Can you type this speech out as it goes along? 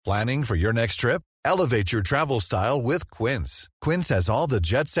Planning for your next trip? Elevate your travel style with Quince. Quince has all the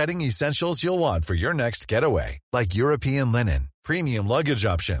jet-setting essentials you'll want for your next getaway, like European linen, premium luggage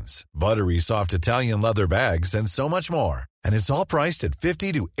options, buttery soft Italian leather bags, and so much more. And it's all priced at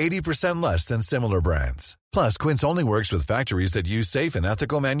 50 to 80% less than similar brands. Plus, Quince only works with factories that use safe and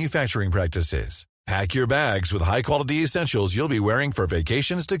ethical manufacturing practices. Pack your bags with high-quality essentials you'll be wearing for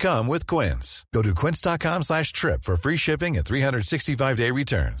vacations to come with Quince. Go to quince.com/trip for free shipping and 365-day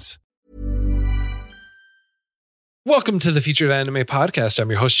returns. Welcome to the Featured Anime Podcast. I'm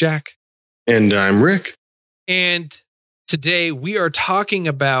your host, Jack. And I'm Rick. And today we are talking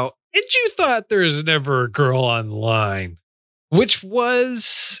about And You Thought There's Never a Girl Online, which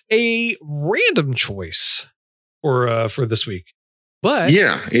was a random choice for this week. But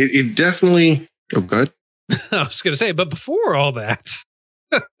yeah, it definitely... Oh, good. I was going to say, but before all that...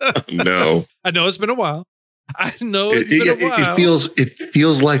 No. I know it's been a while. Been a while. It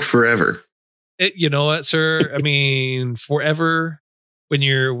feels like forever. You know what, sir? I mean, forever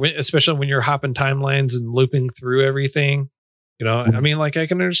especially when you're hopping timelines and looping through everything. You know, I mean, like I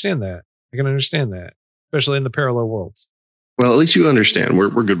can understand that. Especially in the parallel worlds. Well, at least you understand.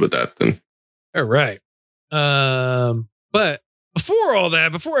 We're good with that then. All right. But before all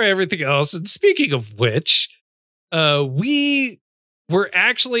that, before everything else, and speaking of which, we were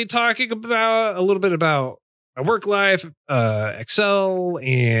actually talking about a little bit about my work life, Excel,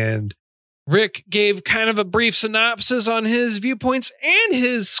 and Rick gave kind of a brief synopsis on his viewpoints and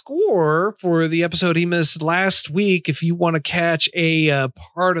his score for the episode he missed last week. If you want to catch a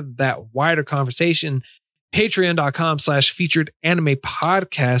part of that wider conversation, patreon.com/featured anime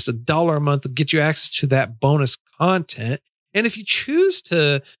podcast, $1 a month will get you access to that bonus content. And if you choose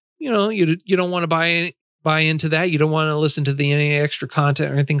to, you don't want to buy into that, you don't want to listen to any extra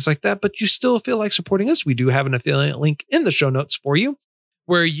content or anything like that, but you still feel like supporting us, we do have an affiliate link in the show notes for you,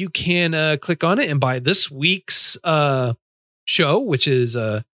 where you can click on it and buy this week's show, which is,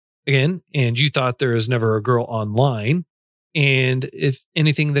 again, And You Thought There Is Never a Girl Online. And if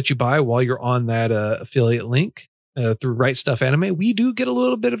anything that you buy while you're on that affiliate link through Right Stuff Anime, we do get a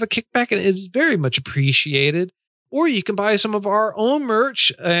little bit of a kickback, and it is very much appreciated. Or you can buy some of our own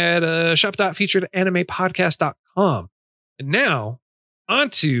merch at shop.featuredanimepodcast.com. And now,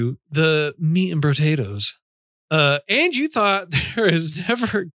 onto the meat and potatoes. And You Thought There Is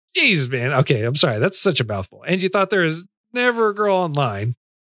Never... Jeez, man. Okay, I'm sorry. That's such a mouthful. And You Thought There Is Never a Girl Online.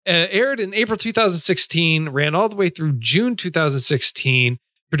 Aired in April 2016, ran all the way through June 2016.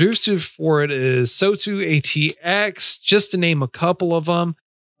 Producer for it is Sotu ATX, just to name a couple of them.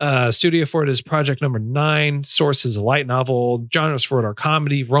 Studio for it is Project Number 9. Source is a light novel. Genres for it are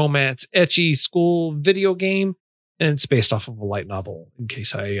comedy, romance, ecchi, school, video game, and it's based off of a light novel, in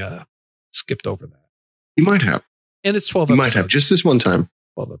case I skipped over that. You might have. And it's 12 you episodes. You might have, just this one time.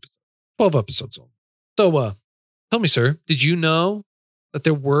 12 episodes only. So, tell me, sir, did you know that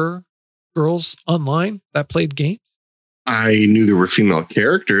there were girls online that played games? I knew there were female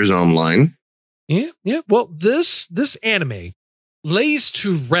characters online. Yeah. Well, this anime lays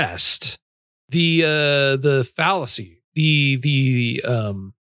to rest the fallacy, the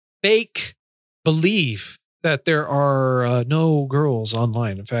fake belief that there are no girls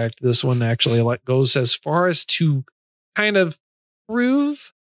online. In fact, this one actually goes as far as to kind of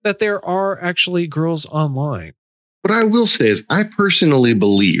prove that there are actually girls online. What I will say is I personally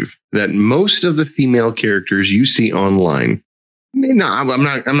believe that most of the female characters you see online, I'm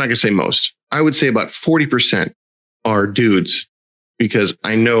not going to say most. I would say about 40% are dudes, because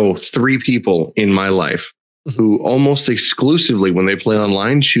I know 3 people in my life who almost exclusively, when they play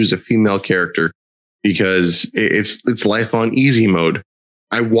online, choose a female character because it's life on easy mode.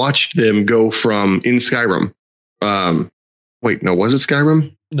 I watched them go from in Skyrim. Wait, no, was it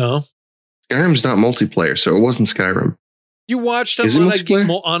Skyrim? No. Skyrim's not multiplayer, so it wasn't Skyrim. You watched him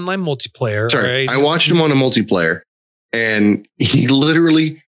on online multiplayer. Sorry, right? I watched him on a multiplayer, and he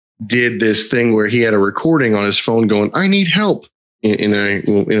literally did this thing where he had a recording on his phone going, "I need help," in a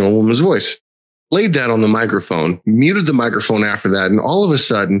woman's voice. Played that on the microphone, muted the microphone after that, and all of a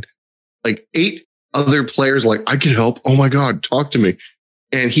sudden, like 8 other players like, "I can help. Oh my God, talk to me."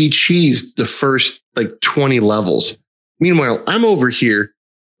 And he cheesed the first like 20 levels. Meanwhile, I'm over here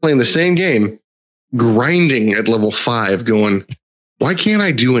playing the same game, grinding at level 5, going, why can't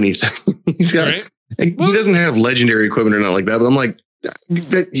I do anything? He's got, right. He doesn't have legendary equipment or not like that, but I'm like,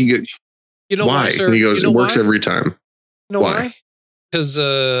 you know why? Sir, and he goes, it works every time. You know why? Because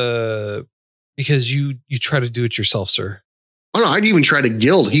you try to do it yourself, sir. Oh no, I'd even try to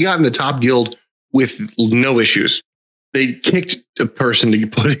guild. He got in the top guild with no issues. They kicked a person to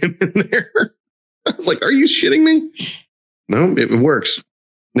put him in there. I was like, are you shitting me? No, it works.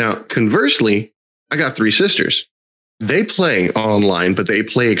 Now, conversely, I got 3 sisters. They play online, but they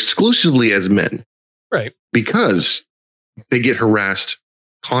play exclusively as men. Right. Because they get harassed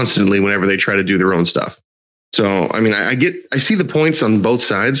constantly whenever they try to do their own stuff. So, I mean, I see the points on both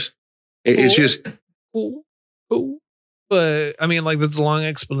sides. It's just cool. But I mean, like, that's a long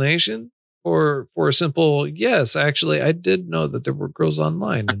explanation for a simple yes. Actually, I did know that there were girls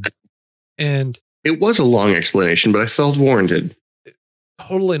online, and it was a long explanation, but I felt warranted.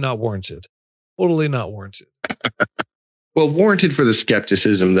 Totally not warranted. Totally not warranted. Well, warranted for the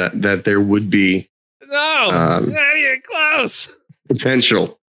skepticism that there would be. No, not even close.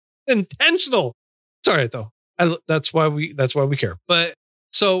 Intentional. Sorry, though. That's why we care. But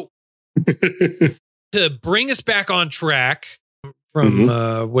so to bring us back on track from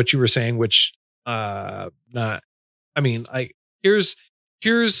what you were saying, which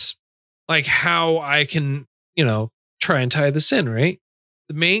here's like how I can, try and tie this in, right?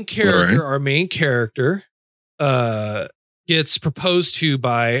 The main character, our main character, gets proposed to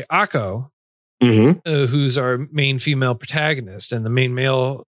by Akko, who's our main female protagonist, and the main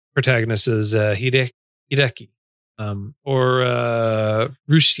male protagonist is Hideki, or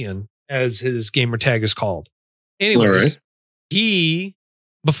Russian, as his gamer tag is called. Anyways, he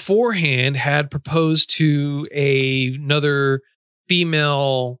beforehand had proposed to another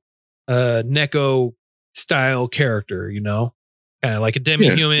female Neko style character, kind of like a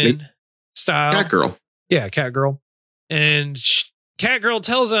demi-human style. Cat girl. Yeah, cat girl. And cat girl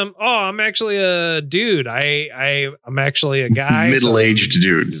tells him, "Oh, I'm actually a dude. I'm actually a guy. Middle-aged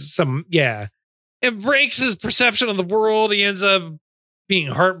dude." It breaks his perception of the world. He ends up being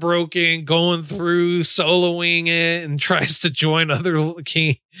heartbroken, going through soloing it, and tries to join other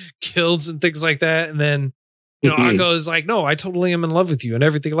guilds and things like that. And then, Akko is like, "No, I totally am in love with you," and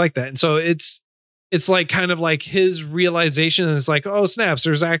everything like that. And so it's like kind of like his realization is like, "Oh, snaps,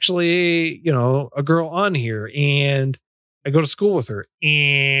 there's actually, a girl on here, and I go to school with her,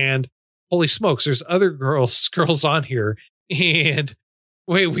 and holy smokes, there's other girls on here, and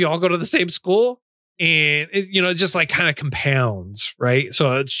wait, we all go to the same school?" And it just like kind of compounds, right?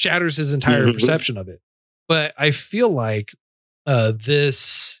 So it shatters his entire perception of it. But I feel like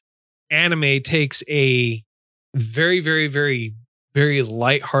this anime takes a very, very, very, very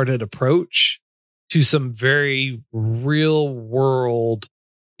lighthearted approach to some very real world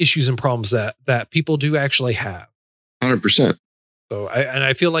issues and problems that people do actually have. 100%. So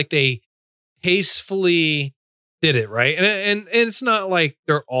I feel like they tastefully did it right, and it's not like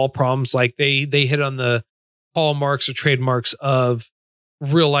they're all problems. Like they hit on the hallmarks or trademarks of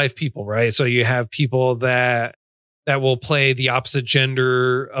real life people, right? So you have people that will play the opposite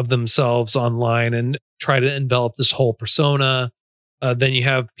gender of themselves online and try to envelop this whole persona. Then you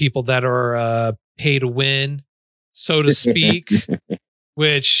have people that are pay to win, so to speak,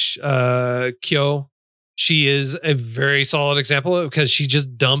 which Kyo, she is a very solid example because she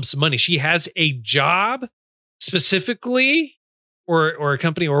just dumps money. She has a job specifically, or a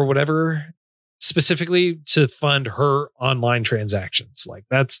company or whatever, specifically to fund her online transactions. Like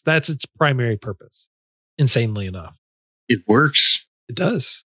that's its primary purpose. Insanely enough, it works. It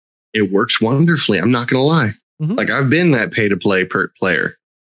does. It works wonderfully. I'm not gonna lie. Like I've been that pay to play player.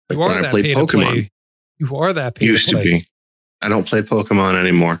 Like you are when that I played Pokemon. You are that pay used to be. I don't play Pokemon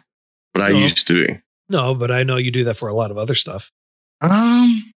anymore, but I used to be. No, but I know you do that for a lot of other stuff.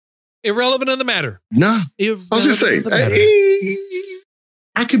 Irrelevant in the matter. No, I was just saying,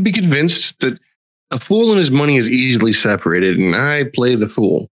 I could be convinced that a fool and his money is easily separated, and I play the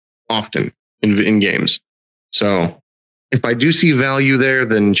fool often in games. So if I do see value there,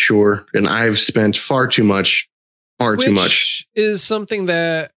 then sure. And I've spent far too much. Which is something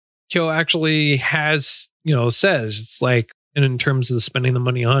that Kyo actually has, says. It's like, and in terms of spending the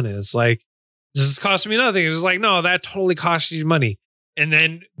money on it, it's like, this is costing me nothing. It's like, no, that totally costs you money. And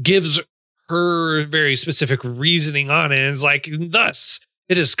then gives her very specific reasoning on it. And it's like, thus,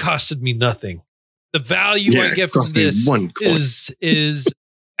 it has costed me nothing. The value I get from this is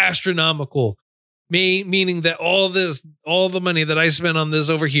astronomical. Meaning that all the money that I spent on this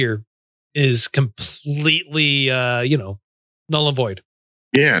over here is completely, null and void.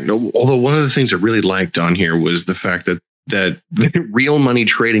 Yeah. No, although one of the things I really liked on here was the fact that real money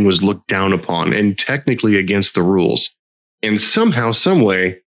trading was looked down upon and technically against the rules. And somehow, some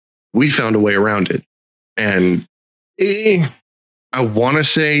way, we found a way around it. And I want to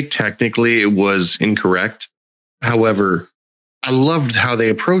say technically it was incorrect. However, I loved how they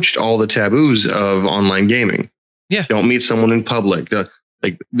approached all the taboos of online gaming. Yeah. Don't meet someone in public.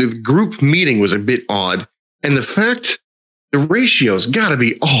 The group meeting was a bit odd. And the fact the ratio's got to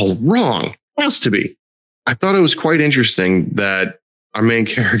be all wrong. Has to be. I thought it was quite interesting that our main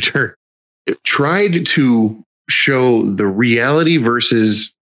character, tried to show the reality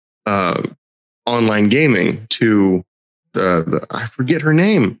versus online gaming to I forget her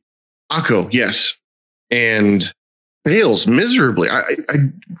name, Akko, yes, and fails miserably.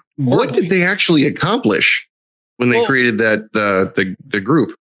 What did they actually accomplish when they created that the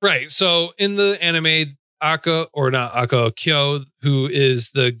group? Right. So in the anime, Kyo, who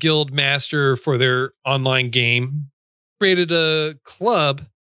is the guild master for their online game, created a club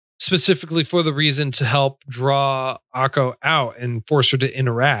specifically for the reason to help draw Akko out and force her to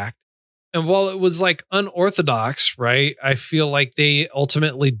interact. And while it was like unorthodox, right, I feel like they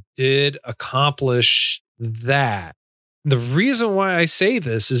ultimately did accomplish that. The reason why I say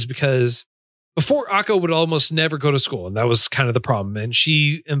this is because before, Akko would almost never go to school, and that was kind of the problem. And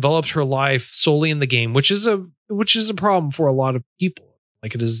she enveloped her life solely in the game, which is a problem for a lot of people.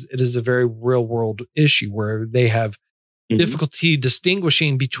 Like it is a very real world issue where they have difficulty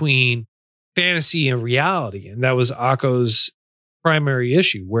distinguishing between fantasy and reality, and that was Akko's primary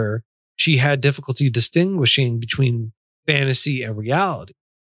issue, where she had difficulty distinguishing between fantasy and reality.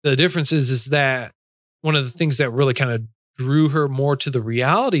 The difference is that one of the things that really kind of drew her more to the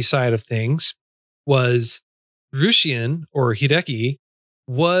reality side of things was Rushian, or Hideki,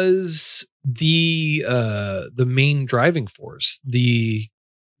 was the main driving force, the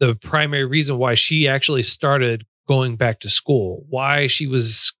primary reason why she actually started going back to school, why she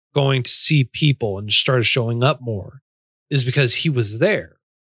was going to see people and started showing up more, is because he was there.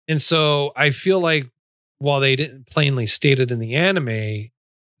 And so I feel like while they didn't plainly state it in the anime,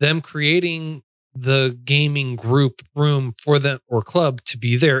 them creating the gaming group room for them or club to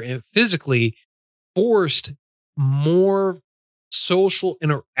be there and physically forced more social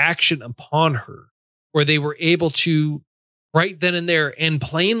interaction upon her, where they were able to right then and there and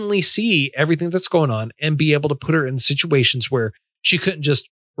plainly see everything that's going on and be able to put her in situations where she couldn't just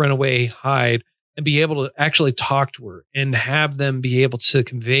run away, hide, and be able to actually talk to her and have them be able to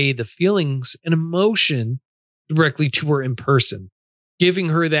convey the feelings and emotion directly to her in person, giving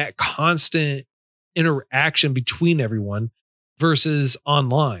her that constant interaction between everyone versus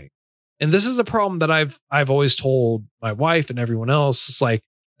online. And this is a problem that I've always told my wife and everyone else. It's like,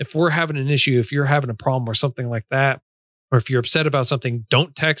 if we're having an issue, if you're having a problem or something like that, or if you're upset about something,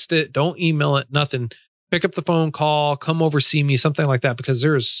 don't text it, don't email it, nothing. Pick up the phone, call, come over, see me, something like that, because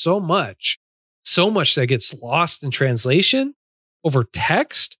there is so much that gets lost in translation over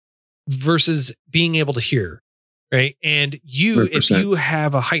text versus being able to hear, right? And 100%. If you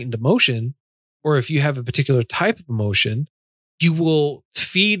have a heightened emotion, or if you have a particular type of emotion, you will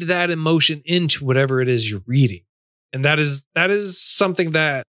feed that emotion into whatever it is you're reading. And that is something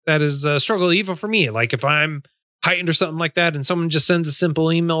that is a struggle even for me. Like if I'm heightened or something like that, and someone just sends a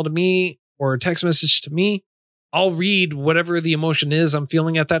simple email to me or a text message to me, I'll read whatever the emotion is I'm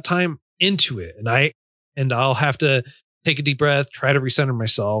feeling at that time into it. And I'll have to take a deep breath, try to recenter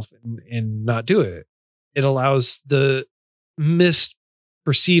myself and not do it. It allows the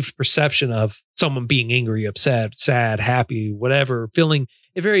misperceived perception of someone being angry, upset, sad, happy, whatever, feeling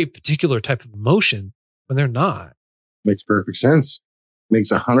a very particular type of emotion when they're not. Makes perfect sense.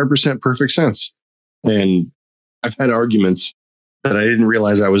 Makes 100% perfect sense. And I've had arguments that I didn't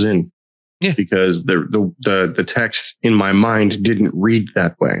realize I was in, because the text in my mind didn't read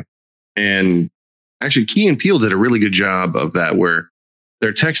that way. And actually, Key and Peele did a really good job of that, where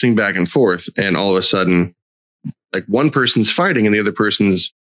they're texting back and forth, and all of a sudden, like one person's fighting and the other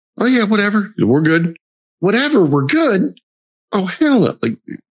person's, oh yeah, whatever, we're good. Whatever, we're good. Oh hell no! Like,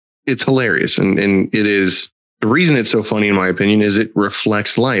 it's hilarious, and it is the reason it's so funny, in my opinion, is it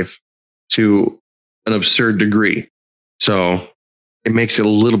reflects life to an absurd degree. So it makes a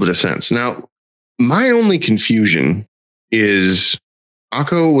little bit of sense. Now, my only confusion is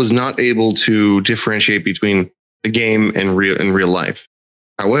Akko was not able to differentiate between the game and real life.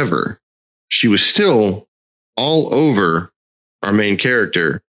 However, she was still all over our main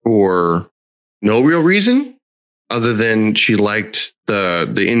character for no real reason other than she liked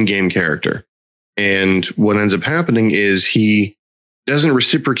the in-game character. And what ends up happening is he doesn't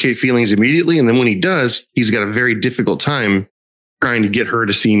reciprocate feelings immediately. And then when he does, he's got a very difficult time trying to get her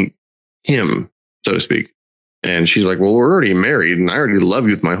to see him, so to speak. And she's like, well, we're already married and I already love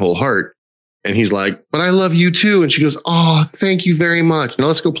you with my whole heart. And he's like, but I love you too. And she goes, oh, thank you very much. Now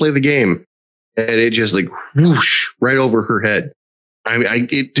let's go play the game. And it just like whoosh right over her head.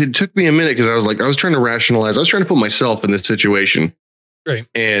 It took me a minute because I was trying to rationalize. I was trying to put myself in this situation. Right.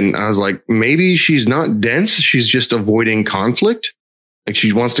 And I was like, maybe she's not dense. She's just avoiding conflict. Like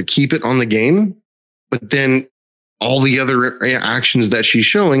she wants to keep it on the game. But then all the other actions that she's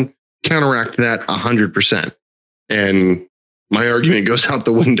showing counteract that 100%. And my argument goes out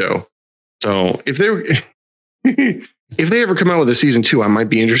the window. So if they ever come out with a season 2, I might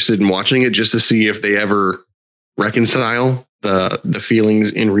be interested in watching it just to see if they ever reconcile the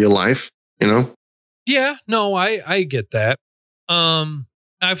feelings in real life, you know? Yeah, no, I get that.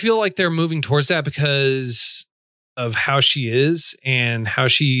 I feel like they're moving towards that because of how she is and how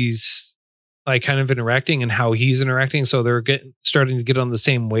she's like kind of interacting and how he's interacting. So they're starting to get on the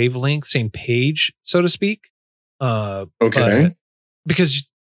same wavelength, same page, so to speak. Okay.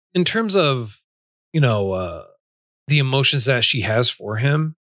 Because in terms of, the emotions that she has for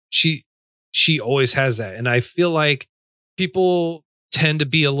him, she always has that. And I feel like people tend to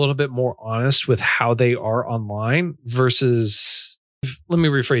be a little bit more honest with how they are online versus, let me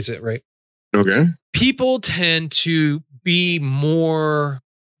rephrase it, right? Okay. People tend to be more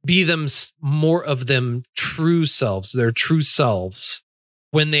of them true selves, their true selves,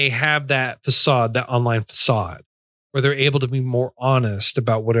 when they have that facade, that online facade, where they're able to be more honest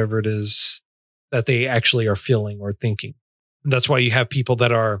about whatever it is that they actually are feeling or thinking. And that's why you have people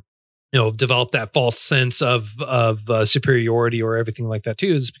that are, develop that false sense of superiority or everything like that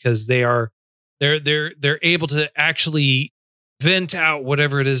too, is because they're able to actually vent out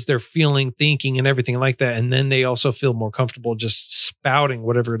whatever it is they're feeling, thinking, and everything like that. And then they also feel more comfortable just spouting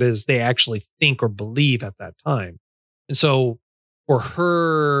whatever it is they actually think or believe at that time. And so for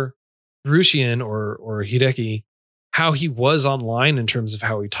her, Rushian or Hideki, how he was online in terms of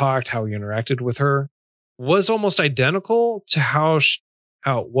how he talked, how he interacted with her, was almost identical to how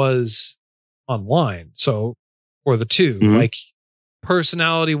it was online. So for the two, like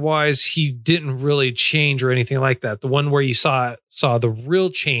personality wise, he didn't really change or anything like that. The one where you saw the real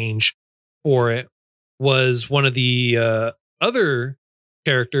change for it was one of the other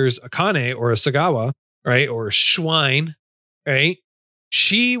characters, Akane or Sagawa, right? Or Schwein, right?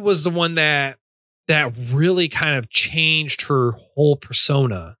 She was the one that really kind of changed her whole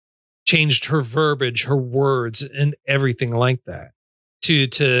persona, changed her verbiage, her words, and everything like that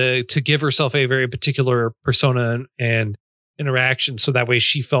to give herself a very particular persona and interaction. So that way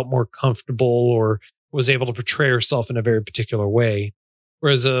she felt more comfortable or was able to portray herself in a very particular way.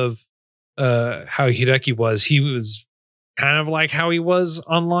 Whereas of how Hideki was, he was kind of like how he was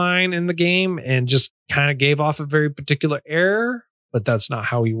online in the game and just kind of gave off a very particular air, but that's not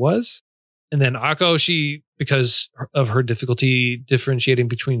how he was. And then Ako, she, because of her difficulty differentiating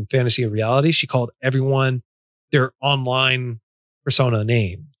between fantasy and reality, she called everyone their online persona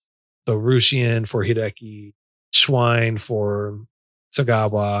name. So Rushian for Hideki, Schwein for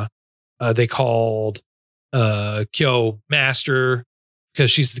Sagawa. They called Kyo Master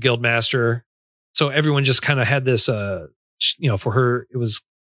because she's the guild master. So everyone just kind of had this, for her, it was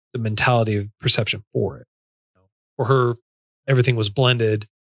the mentality of perception for it. For her, everything was blended.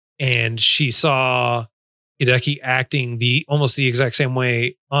 And she saw Hideki acting almost the exact same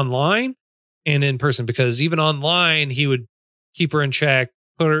way online and in person, because even online, he would keep her in check,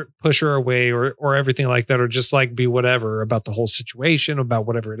 push her away or everything like that, or just like be whatever about the whole situation, about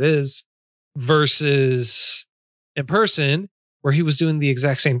whatever it is, versus in person where he was doing the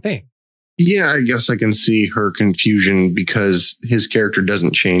exact same thing. Yeah, I guess I can see her confusion because his character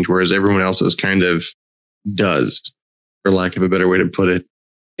doesn't change, whereas everyone else's kind of does, for lack of a better way to put it.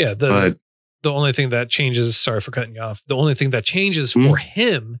 Yeah, the only thing that changes, sorry for cutting you off, the only thing that changes for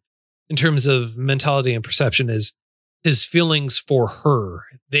him in terms of mentality and perception is his feelings for her.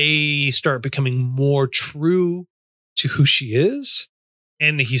 They start becoming more true to who she is,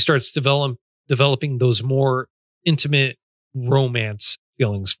 and he starts developing those more intimate romance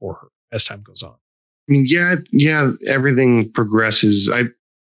feelings for her as time goes on. I mean, yeah, everything progresses.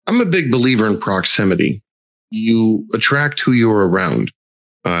 I'm a big believer in proximity. You attract who you're around.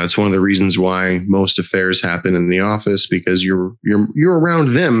 It's one of the reasons why most affairs happen in the office, because you're around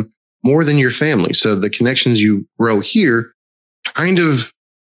them more than your family. So the connections you grow here, they're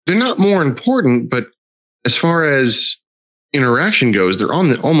not more important, but as far as interaction goes, they're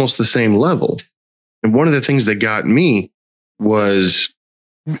on almost the same level. And one of the things that got me was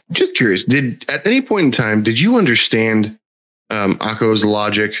just curious. At any point in time, did you understand Ako's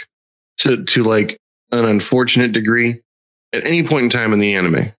logic to like an unfortunate degree at any point in time in the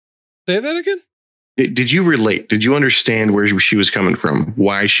anime? Say that again? Did you relate? Did you understand where she was coming from?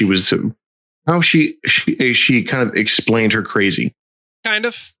 Why she was, how she kind of explained her crazy? Kind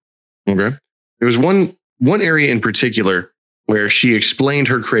of. Okay. There was one area in particular where she explained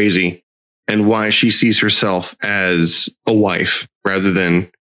her crazy and why she sees herself as a wife rather than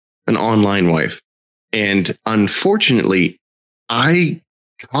an online wife. And unfortunately, I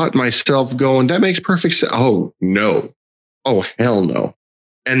caught myself going, that makes perfect sense. Oh, no. Oh, hell no.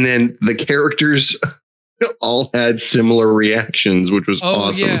 And then the characters all had similar reactions, which was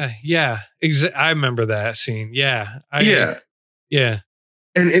awesome. Yeah. I remember that scene. Yeah. Yeah.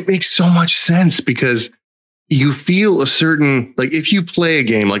 And it makes so much sense because you feel a certain, like if you play a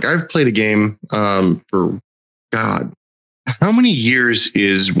game, like I've played a game for God, how many years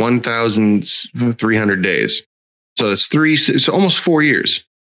is 1,300 days? So it's almost 4 years.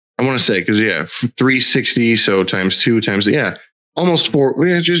 I want to say, because 360, so times 2 times, almost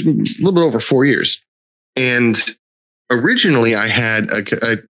 4, just a little bit over 4 years. And originally I had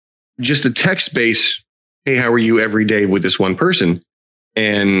just a text-based, hey, how are you every day with this one person?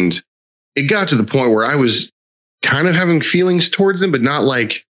 And it got to the point where I was kind of having feelings towards them, but not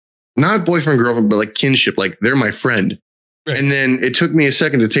boyfriend, girlfriend, but like kinship, like they're my friend. Right. And then it took me a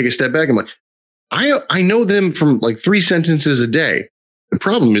second to take a step back. I'm like, I know them from like 3 sentences a day. The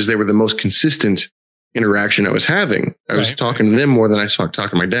problem is they were the most consistent interaction I was having. I was talking to them more than I talked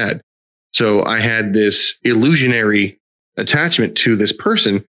to my dad. So I had this illusionary attachment to this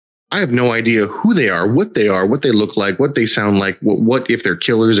person. I have no idea who they are, what they look like, what they sound like, what if they're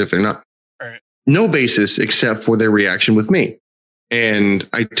killers, if they're not. Right. No basis except for their reaction with me. And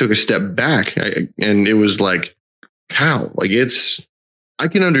I took a step back and it was like, how? Like I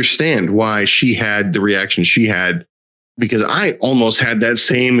can understand why she had the reaction she had because I almost had that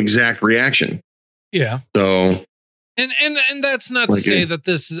same exact reaction. Yeah. So. And that's not to say that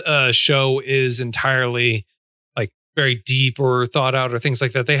this show is entirely like very deep or thought out or things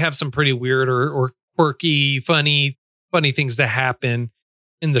like that. They have some pretty weird or quirky, funny things that happen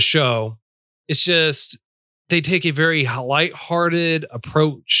in the show. It's just they take a very lighthearted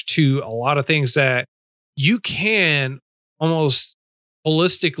approach to a lot of things that you can almost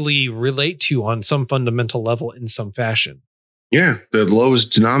holistically relate to on some fundamental level in some fashion. Yeah, the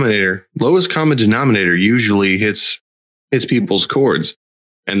lowest common denominator usually hits people's chords.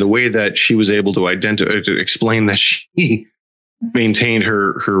 And the way that she was able to explain that she maintained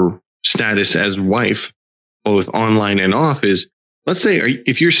her status as wife, both online and off, is, let's say,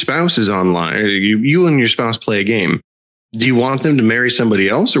 if your spouse is online, or you and your spouse play a game, do you want them to marry somebody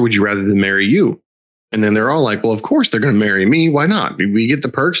else or would you rather them marry you? And then they're all like, well, of course they're going to marry me. Why not? We get the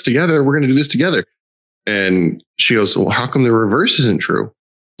perks together. We're going to do this together. And she goes, well, how come the reverse isn't true?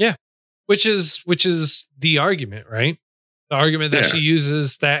 Yeah. Which is the argument, right? The argument that she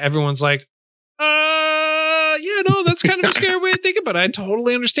uses that everyone's like, that's kind of a scary way to think about it. I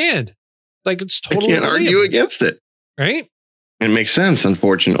totally understand. Like, it's totally. I can't argue against it. Right? It makes sense,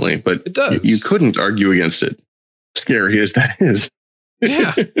 unfortunately, but it does. You couldn't argue against it. Scary as that is.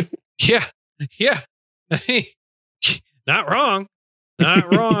 Yeah. Yeah. Hey, not wrong.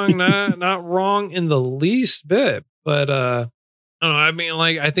 Not wrong in the least bit. But I don't know. I mean,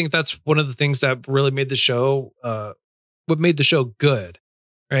 like, I think that's one of the things that really made the show what made the show good,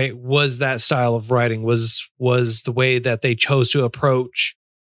 right? Was that style of writing, was the way that they chose to approach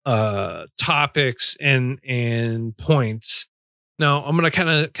topics and points. Now I'm gonna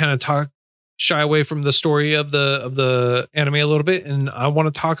kind of shy away from the story of the anime a little bit, and I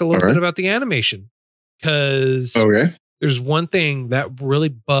want to talk a little bit about the animation. Because there's one thing that really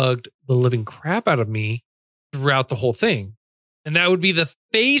bugged the living crap out of me throughout the whole thing. And that would be the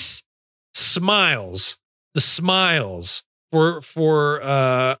face smiles. The smiles for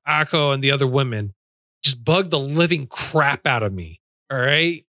Ako and the other women just bugged the living crap out of me. All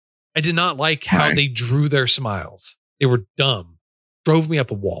right. I did not like how they drew their smiles. They were dumb. Drove me up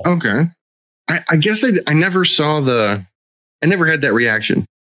a wall. Okay. I guess I never I never had that reaction.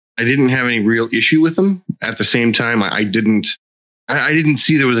 I didn't have any real issue with them. At the same time, I didn't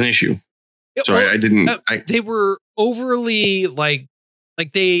see there was an issue. Yeah, so I didn't. They were overly like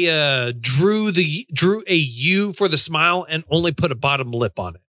they drew a U for the smile and only put a bottom lip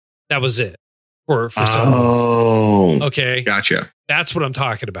on it. That was it. For some. Oh, okay, gotcha. That's what I'm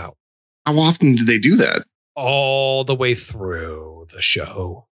talking about. How often did they do that? All the way through the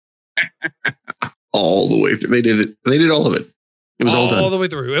show. All the way through. They did it. They did all of it. It was all done. All the way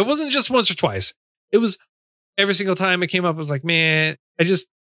through. It wasn't just once or twice. It was every single time it came up. I was like, man,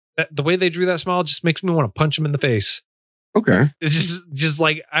 the way they drew that smile just makes me want to punch him in the face. Okay. It's just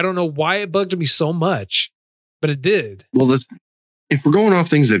like, I don't know why it bugged me so much, but it did. Well, if we're going off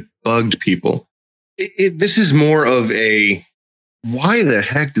things that bugged people, this is more of a, why the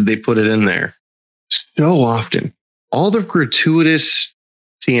heck did they put it in there so often? All the gratuitous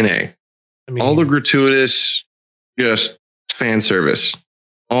TNA, all the gratuitous just fan service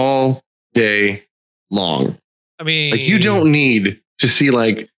all day long. I mean, like, you don't need to see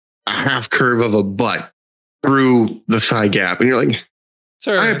like a half curve of a butt through the thigh gap. And you're like,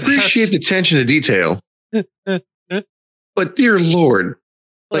 sir, I appreciate the attention to detail, but dear Lord,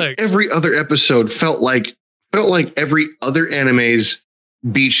 Like every other episode felt like every other anime's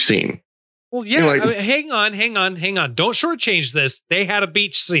beach scene. Well, yeah. I mean, hang on. Don't shortchange this. They had a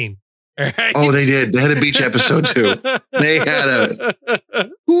beach scene. Right? Oh, they did. They had a beach episode too. They had a.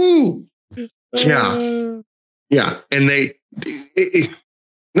 Ooh, yeah. And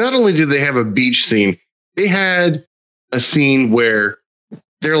not only did they have a beach scene, they had a scene where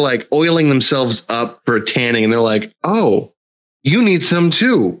they're like oiling themselves up for tanning, and they're like, "Oh, you need some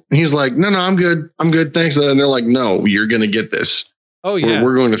too." And he's like, "No, I'm good. I'm good. Thanks." And they're like, "No, you're going to get this. Oh, yeah.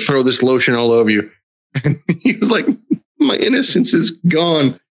 We're going to throw this lotion all over you." And he was like, "My innocence is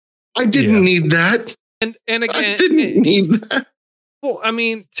gone. I didn't need that." And again, I didn't need that. Well, I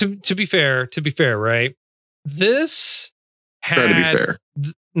mean, to be fair, right? This had, try to be fair.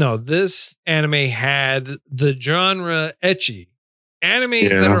 This anime had the genre ecchi. Animes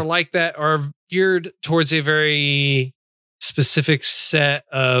that are like that are geared towards a very specific set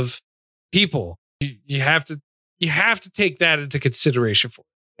of people. You have to take that into consideration for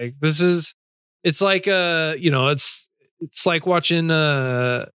it. Like it's like it's like watching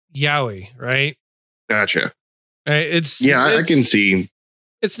yaoi, right? Gotcha. Right? I can see.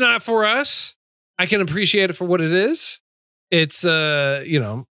 It's not for us. I can appreciate it for what it is. It's it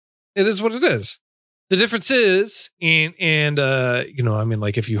is what it is. The difference is, I mean,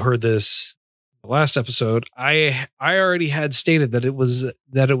 like if you heard this last episode, I already had stated that it was an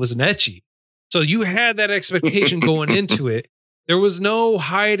ecchi. So you had that expectation going into it. There was no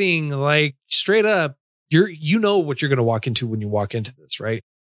hiding, like straight up. You know what you're going to walk into when you walk into this, right?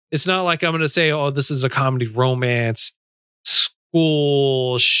 It's not like I'm going to say, "Oh, this is a comedy romance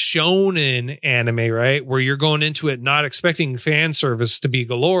school shonen anime," right? Where you're going into it not expecting fan service to be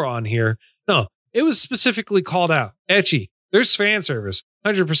galore on here. No, it was specifically called out. Ecchi. There's fan service,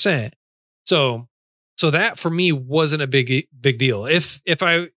 100%. So that for me wasn't a big deal. If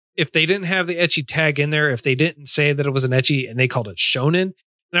they didn't have the ecchi tag in there, if they didn't say that it was an ecchi and they called it shonen,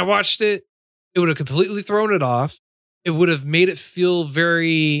 and I watched it, it would have completely thrown it off. It would have made it feel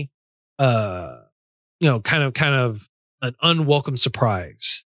very, kind of an unwelcome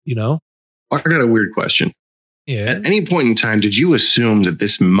surprise. You know, I got a weird question. Yeah. At any point in time, did you assume that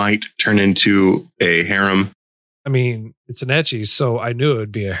this might turn into a harem? I mean, it's an ecchi, so I knew it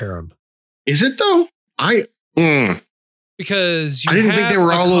would be a harem. Is it though? Because I didn't think they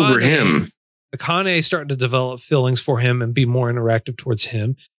were all over him. Akane starting to develop feelings for him and be more interactive towards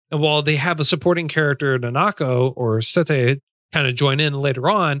him. And while they have a supporting character, Nanako or Sete, kind of join in later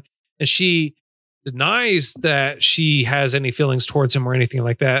on, and she denies that she has any feelings towards him or anything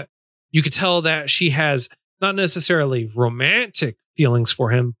like that, you could tell that she has not necessarily romantic feelings for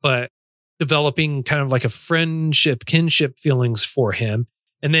him, but developing kind of like a friendship, kinship feelings for him.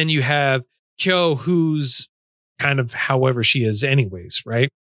 And then you have Kyo, who's kind of however she is anyways, right?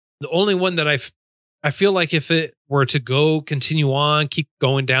 The only one that I feel like if it were to continue on, keep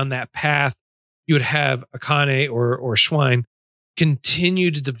going down that path, you would have Akane or Schwein continue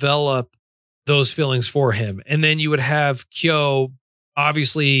to develop those feelings for him. And then you would have Kyo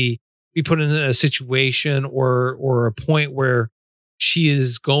obviously be put in a situation or a point where she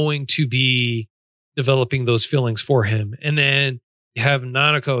is going to be developing those feelings for him. And then you have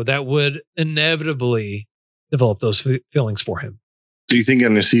Nanako that would inevitably develop those feelings for him. Do you think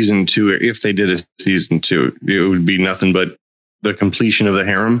in a season 2, if they did a season 2, it would be nothing but the completion of the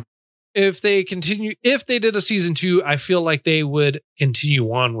harem? If they did a season 2, I feel like they would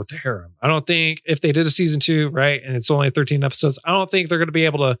continue on with the harem. I don't think if they did a season 2, right, and it's only 13 episodes, I don't think they're going to be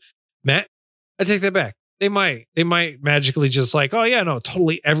able to. I take that back. They might magically just like, oh yeah, no,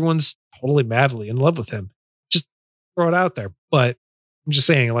 totally. Everyone's totally madly in love with him. Just throw it out there. But I'm just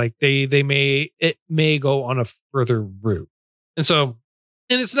saying, like it may go on a further route.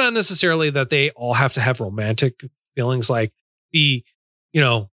 And it's not necessarily that they all have to have romantic feelings, like the,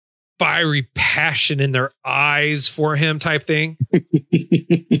 fiery passion in their eyes for him type thing.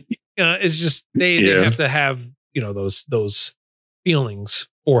 It's just they have to have, those feelings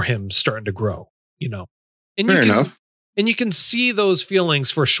for him starting to grow, And Fair enough. And you can see those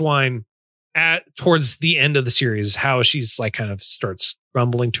feelings for Schwein towards the end of the series, how she's like kind of starts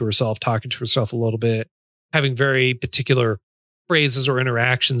grumbling to herself, talking to herself a little bit, having very particular phrases or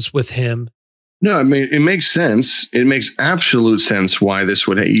interactions with him. No, I mean, it makes sense. It makes absolute sense why this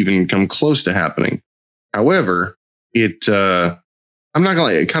would even come close to happening. However, I'm not gonna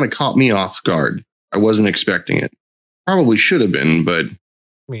lie, it kind of caught me off guard. I wasn't expecting it. Probably should have been, but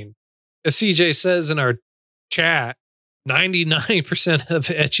I mean, as CJ says in our chat, 99% of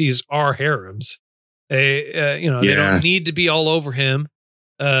ecchis are harems. They don't need to be all over him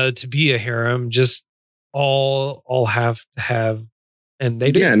to be a harem. Just all have to have And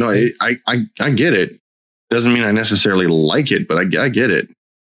they do. Yeah, no, I get it. Doesn't mean I necessarily like it, but I get it.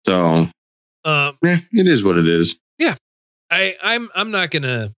 So, it is what it is. Yeah, I'm not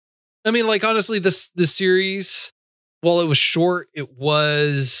gonna. I mean, like honestly, this series, while it was short, it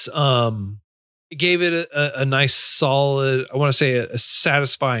was it gave it a nice, solid. I want to say a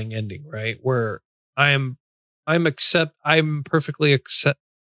satisfying ending, right? Where I'm perfectly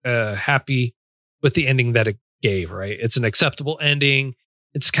happy with the ending that it gave. Right, it's an acceptable ending.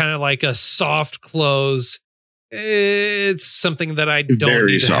 It's kind of like a soft close. It's something that I don't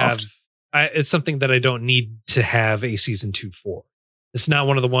need to have. It's something that I don't need to have a season 2 for. It's not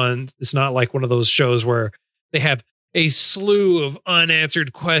one of the ones. It's not like one of those shows where they have a slew of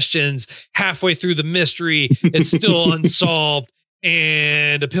unanswered questions halfway through the mystery. It's still unsolved,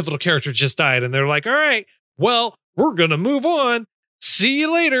 and a pivotal character just died, and they're like, "All right, well, we're gonna move on. See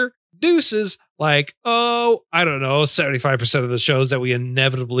you later, deuces." Like, oh, I don't know, 75% of the shows that we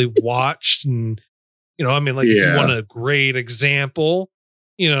inevitably watched, and I mean, like, if you want a great example,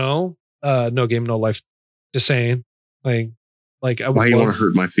 No Game, No Life. Just saying, like, why you want to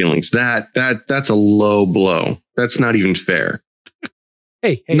hurt my feelings? That's a low blow. That's not even fair.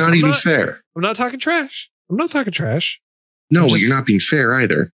 Hey, not even fair. I'm not talking trash. No, you're not being fair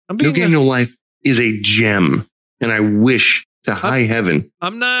either. No Game, No Life is a gem, and I wish to high heaven.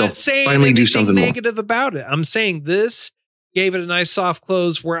 I'm not saying finally do something negative about it. I'm saying this gave it a nice soft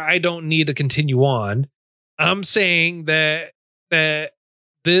close where I don't need to continue on. I'm saying that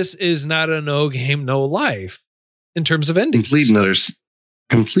this is not a No Game, No Life in terms of endings.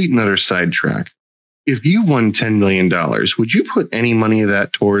 Complete another sidetrack. If you won $10 million, would you put any money of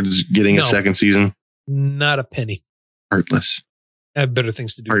that towards getting a second season? Not a penny. Heartless. I have better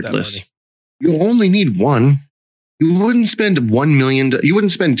things to do with that money. You only need one. You wouldn't spend $1 million. You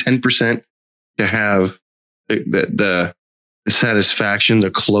wouldn't spend 10% to have the satisfaction, the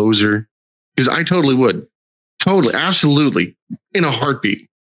closer. Because I totally would. Totally. Absolutely. In a heartbeat.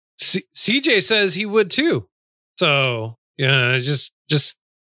 CJ says he would too. So, just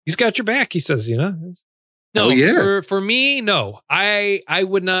he's got your back, he says, No, for me, no. I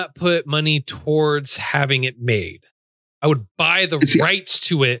would not put money towards having it made. I would buy the rights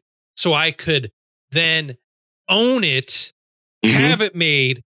to it so I could then own it, have it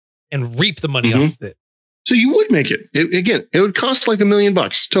made, and reap the money off of it. So you would make it. It would cost like $1 million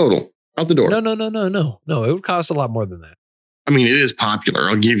total out the door. No. It would cost a lot more than that. I mean, it is popular.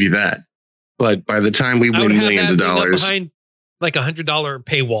 I'll give you that. But by the time we win millions of dollars, behind like $100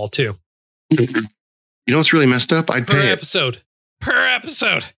 paywall too. You know what's really messed up? I'd pay per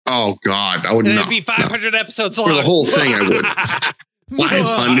episode. Oh God, I would not. It'd be 500 episodes long. For the whole thing, I would.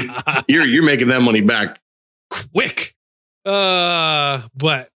 500. You're making that money back quick. But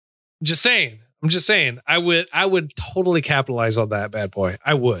I'm just saying. I would totally capitalize on that bad boy.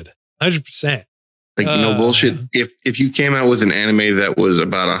 I would 100%. Like no bullshit. If you came out with an anime that was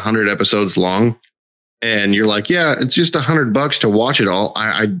about 100 episodes long, and you're like, yeah, it's just $100 to watch it all,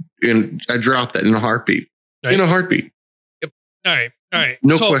 I drop that in a heartbeat. Right. In a heartbeat. Yep. All right.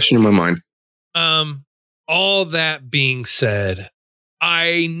 No question in my mind. All that being said,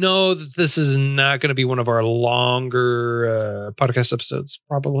 I know that this is not going to be one of our longer podcast episodes,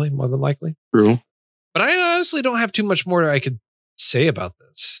 probably, more than likely. True. But I honestly don't have too much more I could say about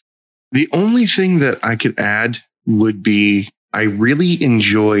this. The only thing that I could add would be I really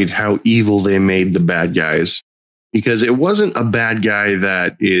enjoyed how evil they made the bad guys, because it wasn't a bad guy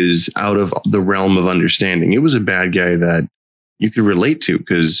that is out of the realm of understanding. It was a bad guy that you could relate to,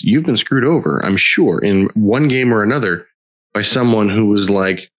 because you've been screwed over, I'm sure, in one game or another by someone who was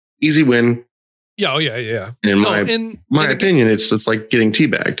like, easy win. Yeah. Oh, yeah. In my opinion, it's like getting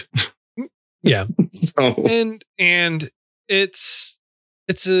teabagged. Yeah. So. And it's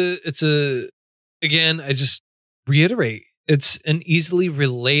again, I just reiterate, it's an easily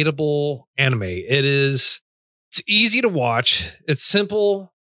relatable anime. It's easy to watch. It's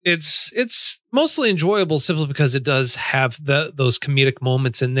simple. It's mostly enjoyable simply because it does have those comedic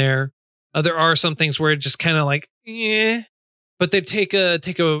moments in there. There are some things where it just kind of like, but they take a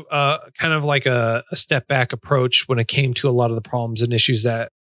kind of like a step back approach when it came to a lot of the problems and issues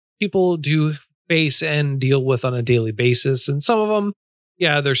that people do face and deal with on a daily basis. And some of them,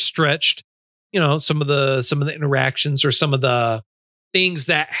 they're stretched. Some of the interactions or some of the things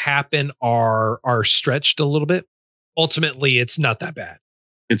that happen are stretched a little bit. Ultimately, it's not that bad.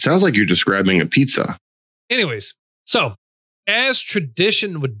 It sounds like you're describing a pizza. Anyways, so as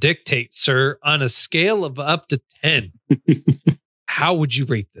tradition would dictate, sir, on a scale of up to 10, how would you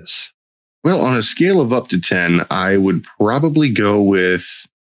rate this? Well, on a scale of up to 10, I would probably go with,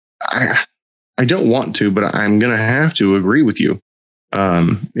 I don't want to, but I'm going to have to agree with you.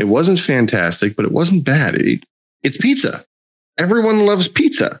 It wasn't fantastic, but it wasn't bad. It's pizza. Everyone loves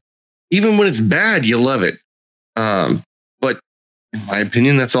pizza. Even when it's bad, you love it. But in my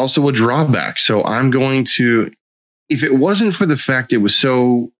opinion, that's also a drawback. So I'm going to, if it wasn't for the fact it was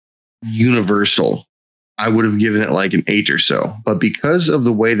so universal, I would have given it like an 8 or so. But because of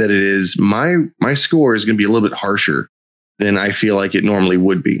the way that it is, my score is going to be a little bit harsher than I feel like it normally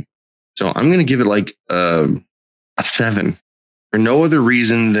would be. So I'm going to give it like a 7 for no other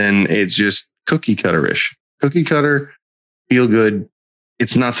reason than it's just cookie cutter-ish. Cookie cutter, feel good.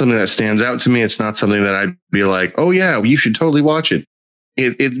 It's not something that stands out to me. It's not something that I'd be like, oh yeah, you should totally watch it.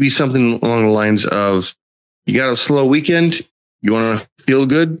 It'd be something along the lines of, you got a slow weekend, you want to feel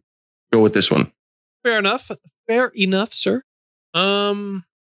good, go with this one. Fair enough. Fair enough, sir.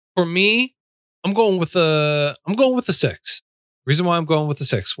 For me, I'm going with a 6. Reason why I'm going with the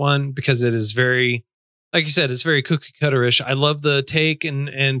 6. One, because it is very, like you said, it's very cookie cutter-ish. I love the take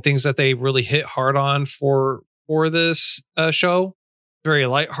and things that they really hit hard on for this show. Very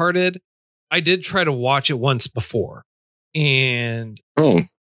lighthearted. I did try to watch it once before, and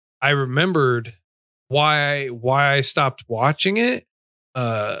I remembered why I stopped watching it.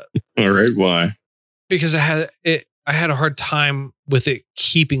 All right, why? Because I had a hard time with it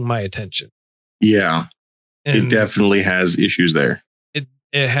keeping my attention. Yeah, and it definitely has issues there. It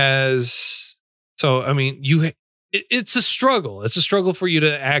has. So I mean, it's a struggle. It's a struggle for you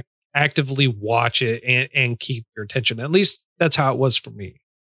to actively watch it and keep your attention. At least that's how it was for me.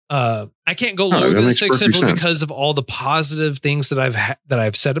 I can't go lower than 6 simply because of all the positive things that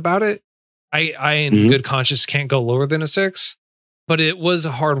I've said about it. I in good conscience can't go lower than a 6, but it was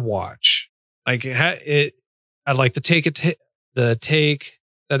a hard watch. Like I like the take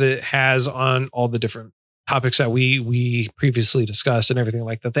that it has on all the different topics that we previously discussed and everything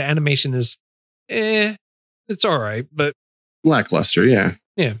like that. The animation is, it's all right, but lackluster. Yeah.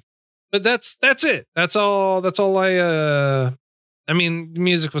 But that's it. That's all. I mean, the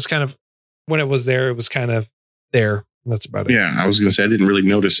music was kind of, when it was there, it was kind of there. That's about it. Yeah, I was going to say I didn't really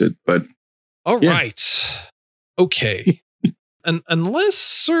notice it, but all right, okay. And unless,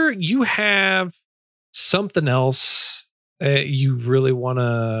 sir, you have something else you really want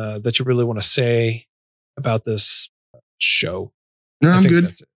to say about this show. No, I'm good.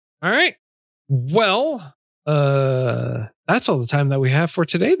 That's it. All right. Well, that's all the time that we have for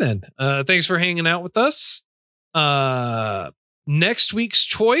today then. Thanks for hanging out with us. Next week's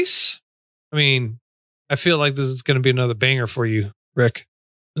choice, I mean, I feel like this is going to be another banger for you, Rick.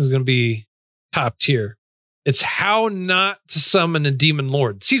 This is going to be top tier. It's How Not to Summon a Demon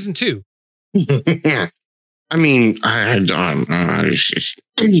Lord, season 2. I mean, I'm good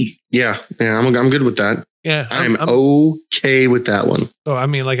with that. Yeah, I'm okay with that one. So I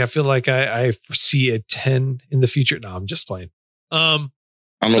mean, like, I feel like I foresee a 10 in the future. No, I'm just playing. I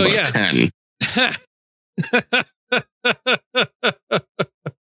don't know about 10.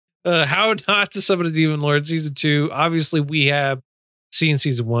 How Not to Summon a Demon Lord, season 2. Obviously, we have seen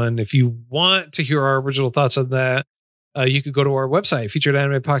season 1. If you want to hear our original thoughts on that, you could go to our website,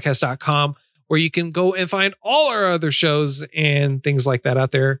 featuredanimepodcast.com, where you can go and find all our other shows and things like that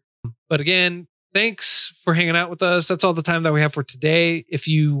out there. But again, thanks for hanging out with us. That's all the time that we have for today. If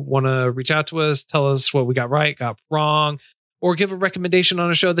you want to reach out to us, tell us what we got right, got wrong, or give a recommendation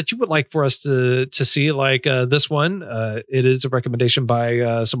on a show that you would like for us to see, like this one. It is a recommendation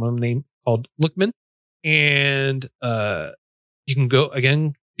by someone named called Lookman. And you can go,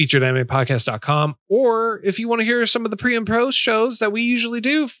 again, featuredanimepodcast.com. Or if you want to hear some of the pre and post shows that we usually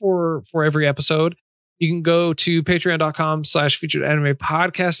do for every episode, you can go to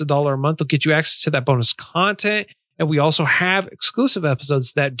patreon.com/featuredanimepodcast. $1 a month will get you access to that bonus content. And we also have exclusive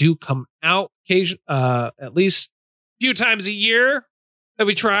episodes that do come out at least a few times a year that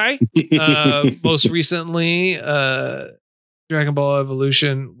we try. Most recently, Dragon Ball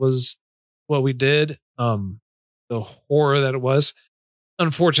Evolution was what we did. The horror that it was,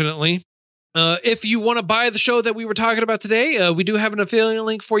 unfortunately. If you want to buy the show that we were talking about today, we do have an affiliate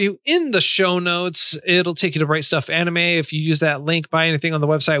link for you in the show notes. It'll take you to Bright Stuff Anime. If you use that link, buy anything on the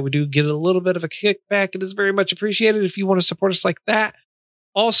website, we do get a little bit of a kickback. It is very much appreciated if you want to support us like that.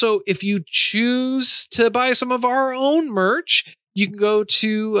 Also, if you choose to buy some of our own merch, you can go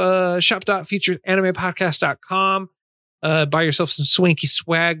to shop.featuredanimepodcast.com, buy yourself some swanky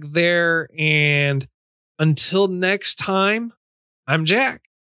swag there. And until next time, I'm Jack.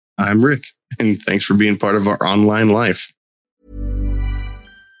 I'm Rick. And thanks for being part of our online life.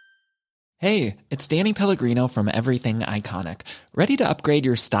 Hey, it's Danny Pellegrino from Everything Iconic. Ready to upgrade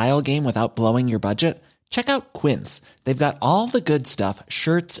your style game without blowing your budget? Check out Quince. They've got all the good stuff,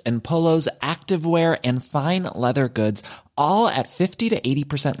 shirts and polos, activewear, and fine leather goods, all at 50 to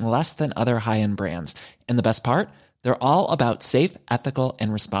 80% less than other high-end brands. And the best part? They're all about safe, ethical,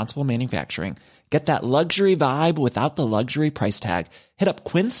 and responsible manufacturing. Get that luxury vibe without the luxury price tag. Hit up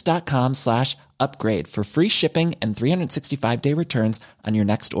quince.com/upgrade for free shipping and 365-day returns on your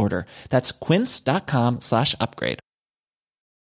next order. That's quince.com/upgrade.